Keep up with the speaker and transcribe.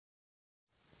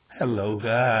Hello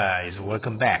guys,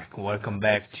 welcome back. Welcome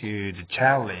back to the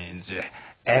challenge,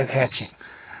 egg hatching.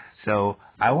 So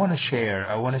I want to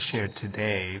share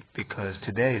today because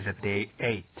today is a day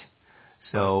 8.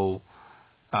 So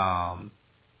um,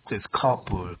 this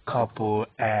couple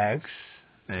eggs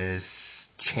is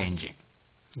changing,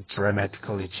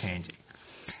 dramatically changing.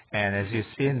 And as you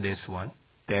see in this one,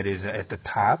 there is at the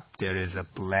top there is a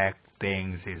black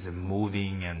things is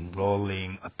moving and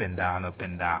rolling up and down,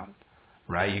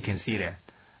 right? You can see that.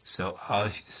 So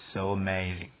so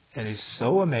amazing. It is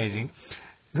so amazing.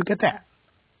 Look at that.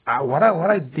 What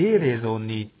I did is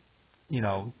only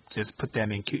just put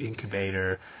them in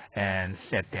incubator and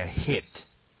set their heat.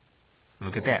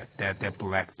 Look at that. They're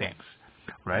black things,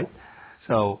 right?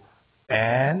 So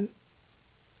and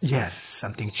yes,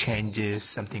 something changes,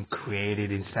 something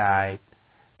created inside,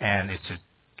 and it's just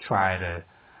try to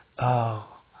oh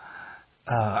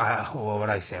what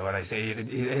I say it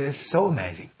is so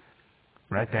amazing,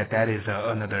 right? That is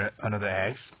another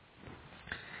egg.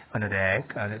 Another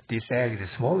egg. This egg is the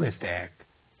smallest egg,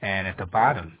 and at the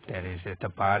bottom, that is at the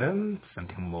bottom,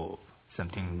 something move,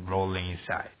 something rolling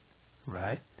inside,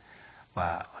 right?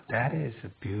 Wow, that is the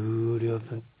beauty of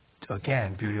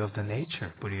beauty of the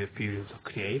nature, beauty of the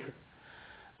creator,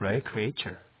 right?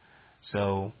 Creature.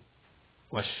 So,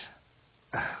 what?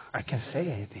 I can say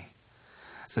anything.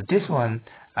 So this one,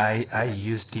 I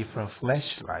use different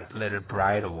flashlight, little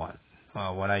brighter one.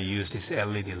 When I use this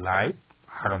LED light,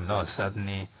 I don't know,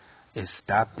 suddenly it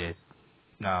stopped it.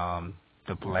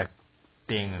 The black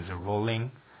thing is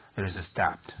rolling, it is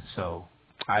stopped. So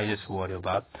I just worry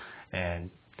about, and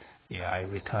yeah, I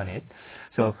return it.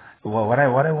 So what I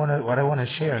wanna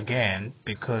share again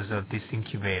because of this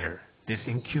incubator. This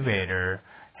incubator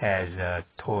has a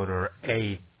total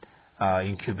 8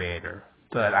 incubator,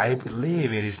 but I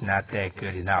believe it is not that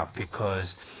good enough because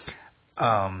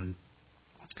um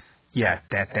yeah,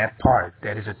 that part,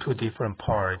 that is a two different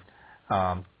part.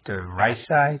 The right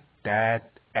side,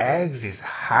 that eggs is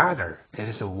hotter, that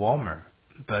is a warmer,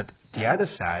 but the other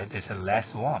side is a less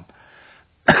warm.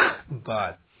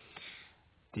 But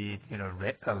the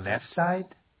left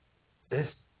side is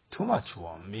too much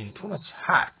warm, I mean too much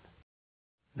hot.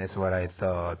 That's what I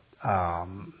thought.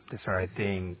 That's what I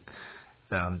think.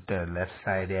 The left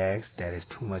side eggs that is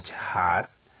too much hot,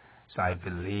 so I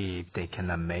believe they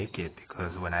cannot make it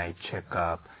because when I check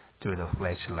up through the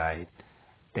flashlight,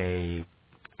 they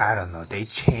I don't know, they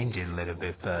change it a little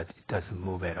bit, but it doesn't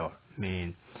move at all. I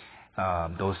mean,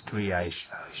 those three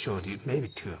showed you, maybe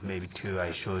two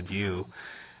I showed you.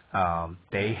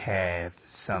 They have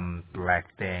some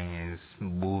black things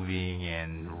moving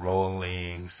and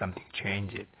rolling, something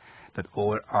change it. But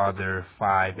all other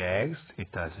 5 eggs,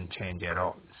 it doesn't change at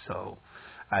all. So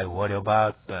I worry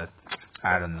about, but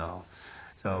I don't know.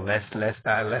 So let's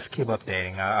keep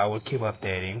updating. I will keep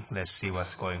updating. Let's see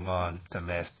what's going on the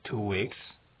last 2 weeks.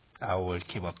 I will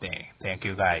keep updating. Thank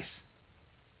you guys.